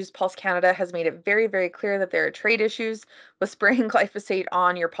MRL issues. Pulse Canada has made it very, very clear that there are trade issues with spraying glyphosate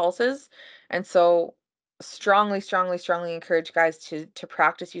on your pulses. And so strongly, strongly, strongly encourage guys to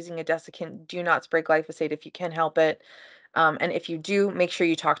practice using a desiccant. Do not spray glyphosate if you can help it. And if you do, make sure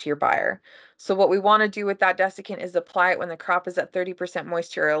you talk to your buyer. So what we want to do with that desiccant is apply it when the crop is at 30%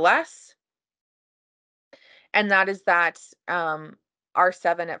 moisture or less. And that is that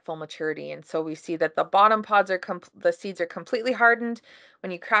R7 at full maturity. And so we see that the bottom pods are the seeds are completely hardened.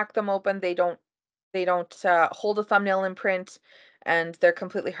 When you crack them open, they don't hold a thumbnail imprint, and they're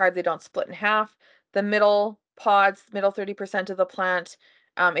completely hard. They don't split in half. The middle pods, middle 30% of the plant,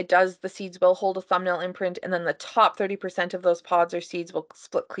 the seeds will hold a thumbnail imprint, and then the top 30% of those pods or seeds will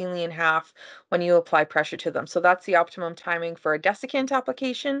split cleanly in half when you apply pressure to them. So that's the optimum timing for a desiccant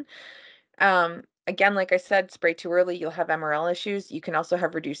application. Again, like I said, spray too early, you'll have MRL issues. You can also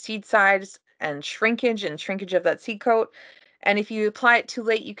have reduced seed size and shrinkage of that seed coat. And if you apply it too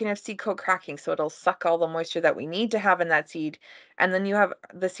late, you can have seed coat cracking. So it'll suck all the moisture that we need to have in that seed. And then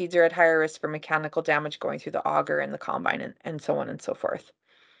the seeds are at higher risk for mechanical damage going through the auger and the combine and so on and so forth.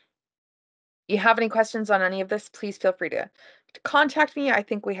 You have any questions on any of this, please feel free to contact me. I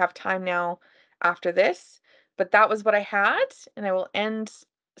think we have time now after this, but that was what I had, and I will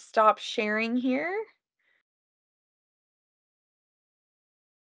stop sharing here.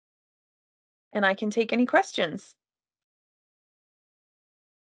 And I can take any questions.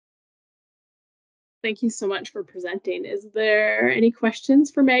 Thank you so much for presenting. Is there any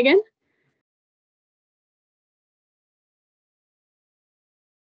questions for Meagen?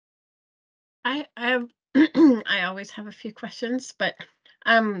 I have I always have a few questions, but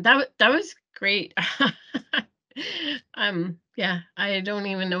that was great. Yeah, I don't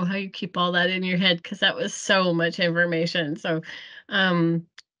even know how you keep all that in your head because that was so much information. So one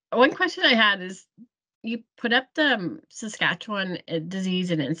question I had is you put up the Saskatchewan disease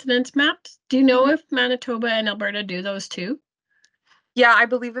and incidence maps. Do you know if Manitoba and Alberta do those too? Yeah, I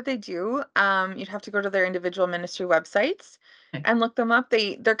believe that they do. You'd have to go to their individual ministry websites and look them up.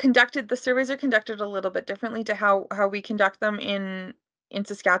 The surveys are conducted a little bit differently to how we conduct them in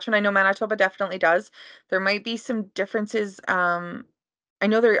Saskatchewan. I know Manitoba definitely does. There might be some differences. I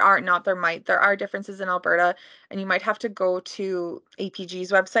know there are differences in Alberta, and you might have to go to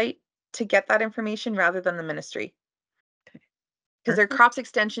APG's website to get that information rather than the ministry. Because their crops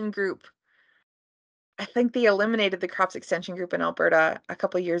extension group, I think they eliminated the crops extension group in Alberta a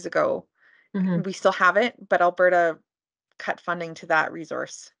couple of years ago. Mm-hmm. We still have it, but Alberta cut funding to that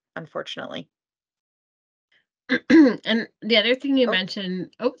resource, unfortunately. And the other thing you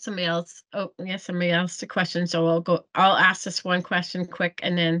mentioned, somebody else a question. So I'll ask this one question quick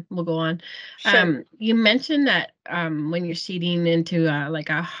and then we'll go on. Sure. You mentioned that when you're seeding into like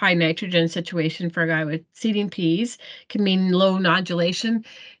a high nitrogen situation for a guy with seeding peas can mean low nodulation.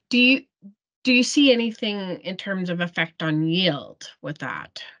 Do you see anything in terms of effect on yield with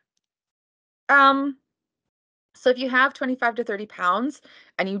that? So if you have 25 to 30 pounds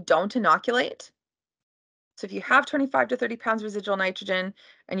and you don't inoculate, so if you have 25 to 30 pounds residual nitrogen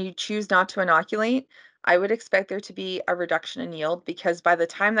and you choose not to inoculate, I would expect there to be a reduction in yield because by the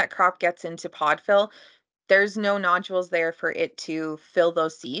time that crop gets into pod fill, there's no nodules there for it to fill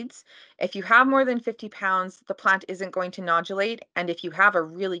those seeds. If you have more than 50 pounds, the plant isn't going to nodulate. And if you have a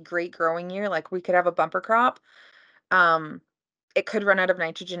really great growing year, like we could have a bumper crop, it could run out of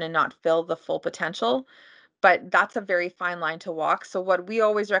nitrogen and not fill the full potential. But that's a very fine line to walk. So what we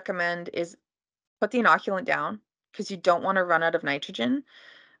always recommend is put the inoculant down because you don't want to run out of nitrogen.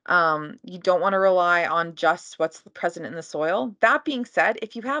 You don't want to rely on just what's present in the soil. That being said,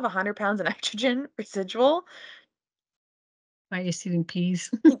 if you have 100 pounds of nitrogen residual, Why are you seeding peas?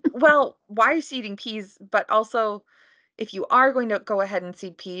 well, why are you seeding peas? But also, if you are going to go ahead and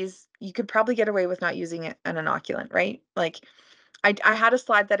seed peas, you could probably get away with not using an inoculant, right? Like I had a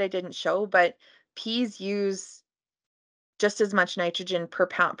slide that I didn't show, but peas use just as much nitrogen per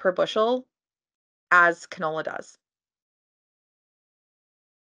pound per bushel as canola does.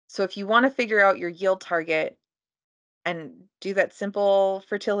 So if you want to figure out your yield target and do that simple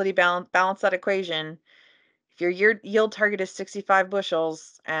fertility balance that equation, if your yield target is 65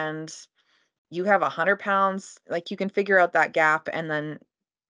 bushels and you have 100 pounds, like you can figure out that gap and then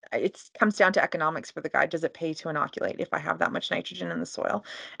it comes down to economics for the guy. Does it pay to inoculate if I have that much nitrogen in the soil?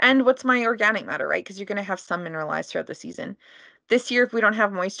 And what's my organic matter, right? Because you're going to have some mineralized throughout the season. This year, if we don't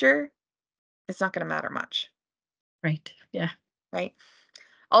have moisture, it's not going to matter much. Right. Yeah. Right.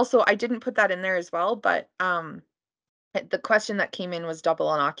 Also, I didn't put that in there as well, but the question that came in was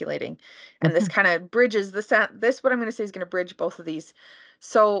double inoculating. And this kind of bridges this, what I'm going to say is going to bridge both of these.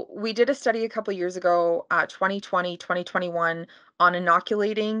 So we did a study a couple years ago, 2020, 2021, on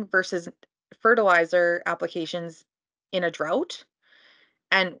inoculating versus fertilizer applications in a drought,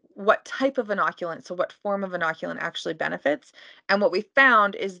 and what type of inoculant, so what form of inoculant actually benefits. And what we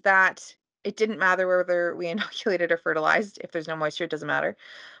found is that it didn't matter whether we inoculated or fertilized. If there's no moisture, it doesn't matter.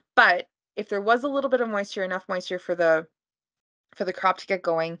 But if there was a little bit of moisture, enough moisture for the crop to get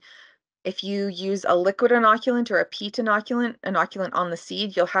going, if you use a liquid inoculant or a peat inoculant on the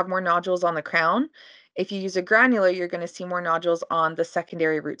seed, you'll have more nodules on the crown. If you use a granular, you're going to see more nodules on the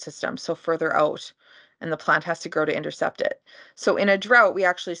secondary root system, so further out, and the plant has to grow to intercept it. So in a drought, we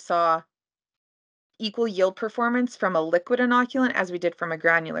actually saw equal yield performance from a liquid inoculant as we did from a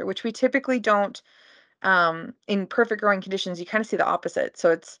granular, which we typically don't. In perfect growing conditions, you kind of see the opposite. So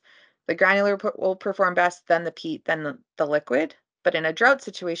it's the granular will perform best, then the peat, then the liquid. But in a drought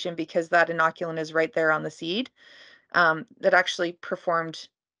situation, because that inoculant is right there on the seed, that actually performed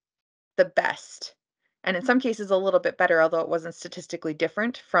the best. And in some cases, a little bit better, although it wasn't statistically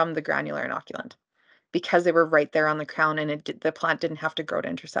different from the granular inoculant, because they were right there on the crown, and the plant didn't have to grow to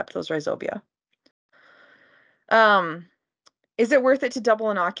intercept those rhizobia. Is it worth it to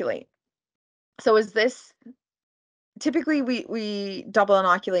double inoculate? So is this typically we double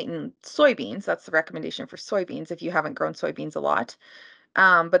inoculate in soybeans. That's the recommendation for soybeans if you haven't grown soybeans a lot.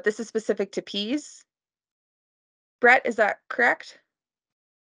 But this is specific to peas. Brett, is that correct?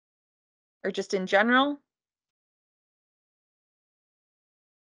 Or just in general?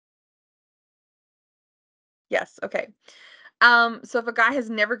 Yes, okay. So if a guy has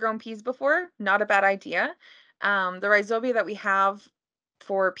never grown peas before, not a bad idea. The rhizobia that we have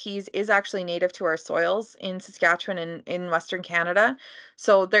for peas is actually native to our soils in Saskatchewan and in Western Canada.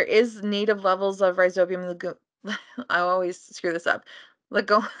 So there is native levels of rhizobium I always screw this up. Of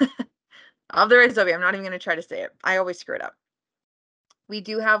the rhizobia. I'm not even going to try to say it. I always screw it up. We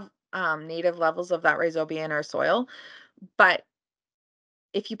do have native levels of that rhizobia in our soil, but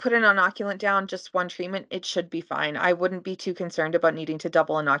if you put an inoculant down, just one treatment, it should be fine. I wouldn't be too concerned about needing to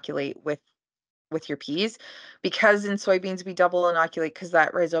double inoculate with your peas, because in soybeans we double inoculate because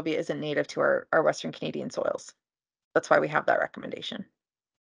that rhizobia isn't native to our Western Canadian soils. That's why we have that recommendation.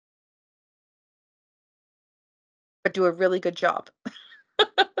 But do a really good job.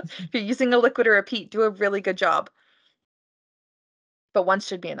 If you're using a liquid or a peat, do a really good job. But once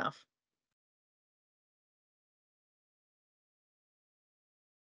should be enough.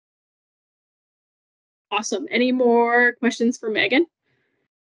 Awesome. Any more questions for Meagen?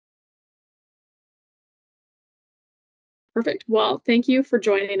 Perfect. Well, thank you for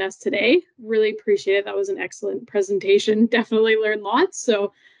joining us today. Really appreciate it. That was an excellent presentation. Definitely learned lots.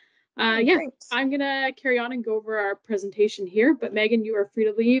 So yeah, Thanks. I'm going to carry on and go over our presentation here. But Meagen, you are free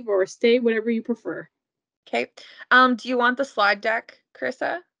to leave or stay, whatever you prefer. Okay. Do you want the slide deck,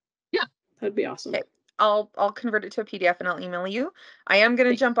 Carissa? Yeah, that'd be awesome. Okay. I'll convert it to a PDF and I'll email you. I am going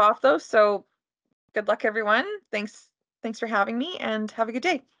to jump off though, so good luck, everyone. Thanks for having me, and have a good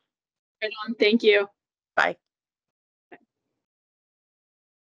day. Right on. Thank you. Bye.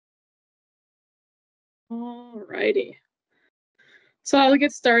 All righty. So I'll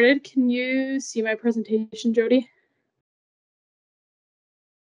get started. Can you see my presentation, Jody?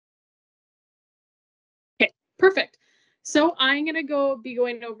 Okay, perfect. So I'm going to be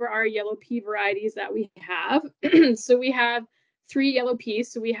going over our yellow pea varieties that we have. So we have 3 yellow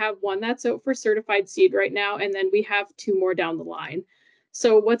peas. So we have one that's out for certified seed right now, and then we have 2 more down the line.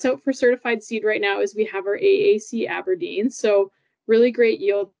 So what's out for certified seed right now is we have our AAC Aberdeen. So really great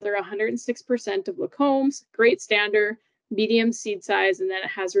yield. They're 106% of Lacombs, great stander, medium seed size, and then it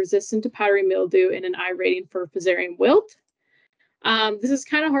has resistant to powdery mildew and an I rating for fusarium wilt. This is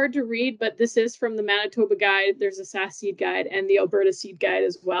kind of hard to read, but this is from the Manitoba guide. There's a SAS seed guide and the Alberta seed guide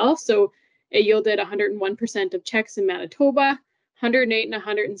as well. So it yielded 101% of checks in Manitoba, 108 and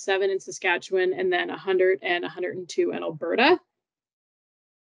 107 in Saskatchewan, and then 100 and 102 in Alberta.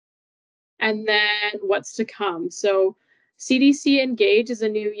 And then what's to come? So CDC Engage is a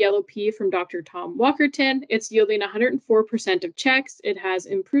new yellow pea from Dr. Tom Walkerton. It's yielding 104% of checks. It has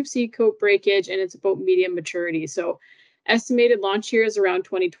improved seed coat breakage, and it's about medium maturity. So estimated launch year is around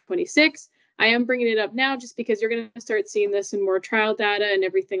 2026. I am bringing it up now just because you're going to start seeing this in more trial data and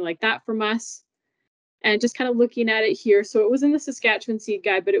everything like that from us. And just kind of looking at it here, so it was in the Saskatchewan seed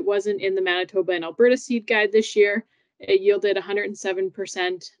guide, but it wasn't in the Manitoba and Alberta seed guide this year. It yielded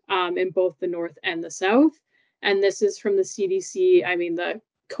 107% in both the north and the south. And this is from the CDC, the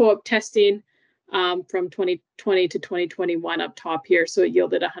co-op testing from 2020 to 2021 up top here. So it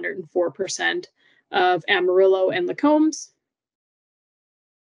yielded 104% of Amarillo and Lacombe's.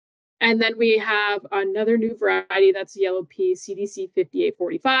 And then we have another new variety, that's yellow pea, CDC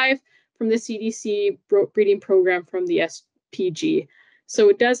 5845, from the CDC breeding program from the SPG. So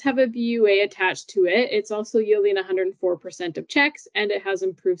it does have a VUA attached to it. It's also yielding 104% of checks, and it has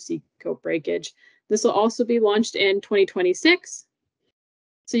improved seed coat breakage. This will also be launched in 2026.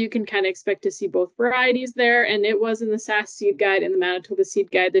 So you can kind of expect to see both varieties there. And it was in the SAS seed guide and the Manitoba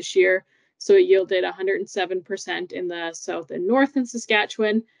seed guide this year. So it yielded 107% in the south and north in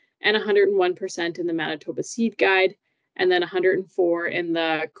Saskatchewan, and 101% in the Manitoba seed guide, and then 104 in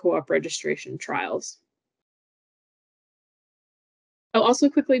the co-op registration trials. I'll also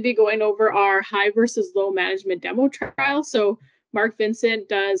quickly be going over our high versus low management demo trial. So Mark Vincent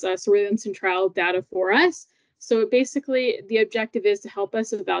does surveillance and trial data for us. So basically, the objective is to help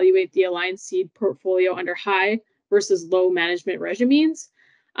us evaluate the aligned seed portfolio under high versus low management regimens.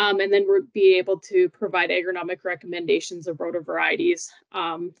 And then we'll be able to provide agronomic recommendations of rotor varieties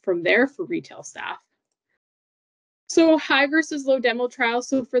from there for retail staff. So high versus low demo trial.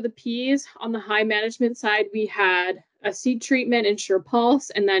 So for the peas, on the high management side, we had a seed treatment in Sure Pulse,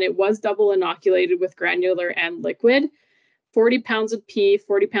 and then it was double inoculated with granular and liquid. 40 pounds of P,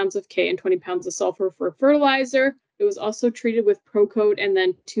 40 pounds of K, and 20 pounds of sulfur for fertilizer. It was also treated with Procoat and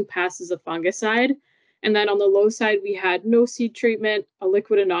then 2 passes of fungicide. And then on the low side, we had no seed treatment, a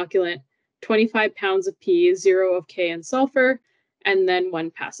liquid inoculant, 25 pounds of P, 0 of K and sulfur, and then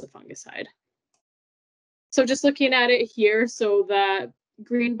 1 pass of fungicide. So just looking at it here, so the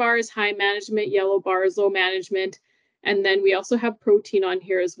green bar is high management, yellow bar is low management, and then we also have protein on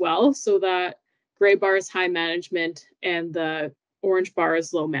here as well. So the gray bar is high management, and the orange bar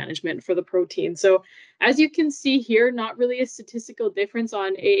is low management for the protein. So as you can see here, not really a statistical difference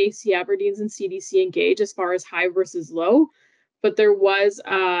on AAC Aberdeen's and CDC Engage as far as high versus low, but there was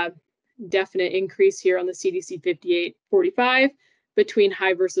a definite increase here on the CDC 5845 between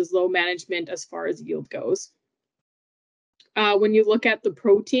high versus low management as far as yield goes. When you look at the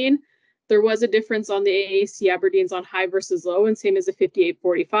protein, there was a difference on the AAC Aberdeen's on high versus low, and same as the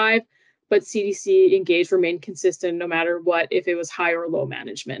 5845, but CDC Engage remained consistent no matter what, if it was high or low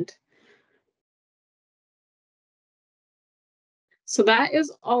management. So that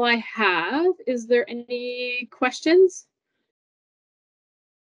is all I have. Is there any questions?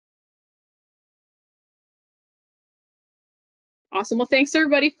 Awesome. Well, thanks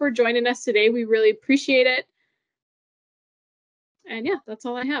everybody for joining us today. We really appreciate it. And yeah, that's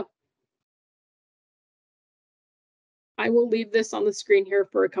all I have. I will leave this on the screen here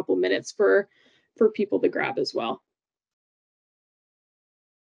for a couple minutes for people to grab as well.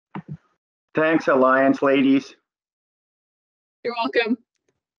 Thanks, Alliance ladies. You're welcome.